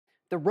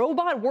The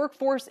robot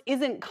workforce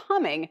isn't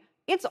coming.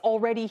 It's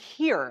already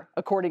here,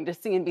 according to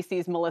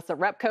CNBC's Melissa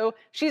Repko.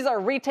 She's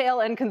our retail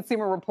and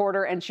consumer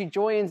reporter, and she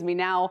joins me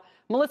now.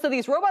 Melissa,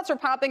 these robots are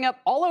popping up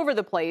all over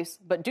the place,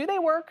 but do they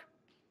work?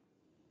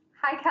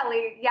 Hi,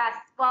 Kelly. Yes.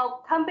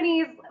 Well,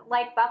 companies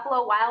like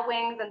Buffalo Wild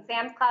Wings and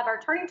Sam's Club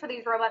are turning to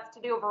these robots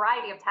to do a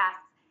variety of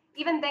tasks,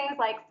 even things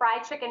like fry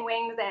chicken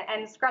wings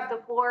and scrub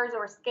the floors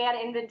or scan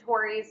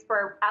inventories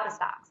for out of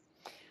stocks.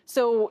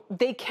 So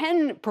they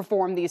can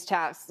perform these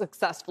tasks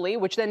successfully,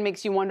 which then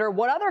makes you wonder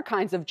what other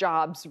kinds of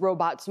jobs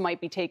robots might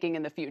be taking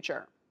in the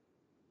future.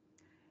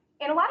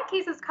 In a lot of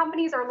cases,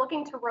 companies are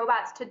looking to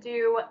robots to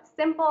do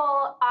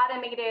simple,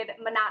 automated,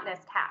 monotonous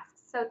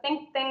tasks. So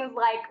think things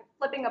like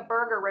flipping a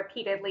burger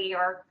repeatedly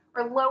or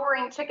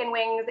lowering chicken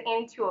wings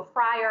into a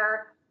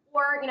fryer,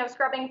 or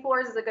scrubbing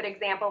floors is a good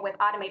example with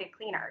automated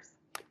cleaners.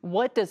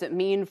 What does it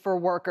mean for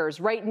workers?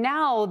 Right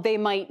now, they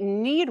might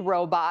need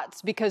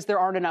robots because there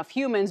aren't enough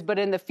humans, but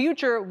in the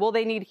future, will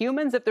they need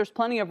humans if there's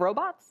plenty of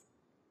robots?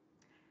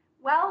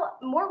 Well,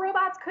 more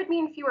robots could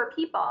mean fewer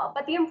people,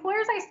 but the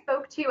employers I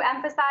spoke to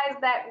emphasize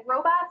that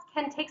robots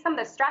can take some of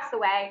the stress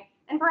away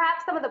and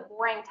perhaps some of the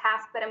boring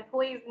tasks that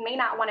employees may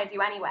not want to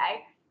do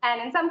anyway.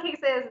 And in some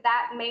cases,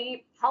 that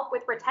may help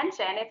with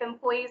retention if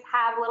employees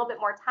have a little bit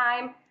more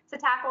time to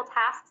tackle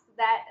tasks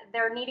that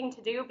they're needing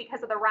to do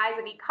because of the rise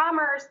of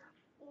e-commerce,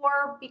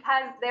 or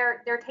because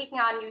they're taking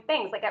on new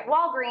things. Like at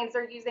Walgreens,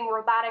 they're using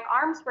robotic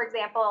arms, for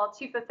example,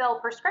 to fulfill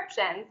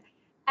prescriptions.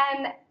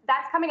 And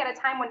that's coming at a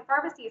time when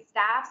pharmacy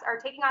staffs are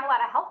taking on a lot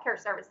of healthcare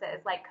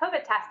services like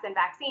COVID tests and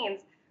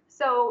vaccines.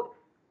 So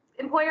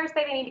employers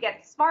say they need to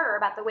get smarter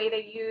about the way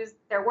they use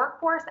their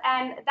workforce,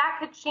 and that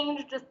could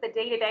change just the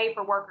day-to-day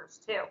for workers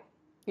too.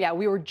 Yeah,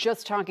 we were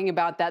just talking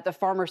about that. The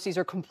pharmacies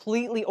are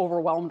completely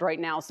overwhelmed right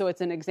now, so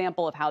it's an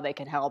example of how they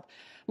can help.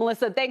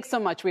 Melissa, thanks so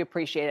much. We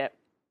appreciate it.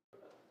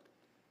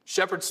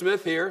 Shepard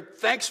Smith here.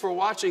 Thanks for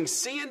watching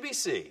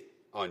CNBC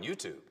on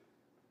YouTube.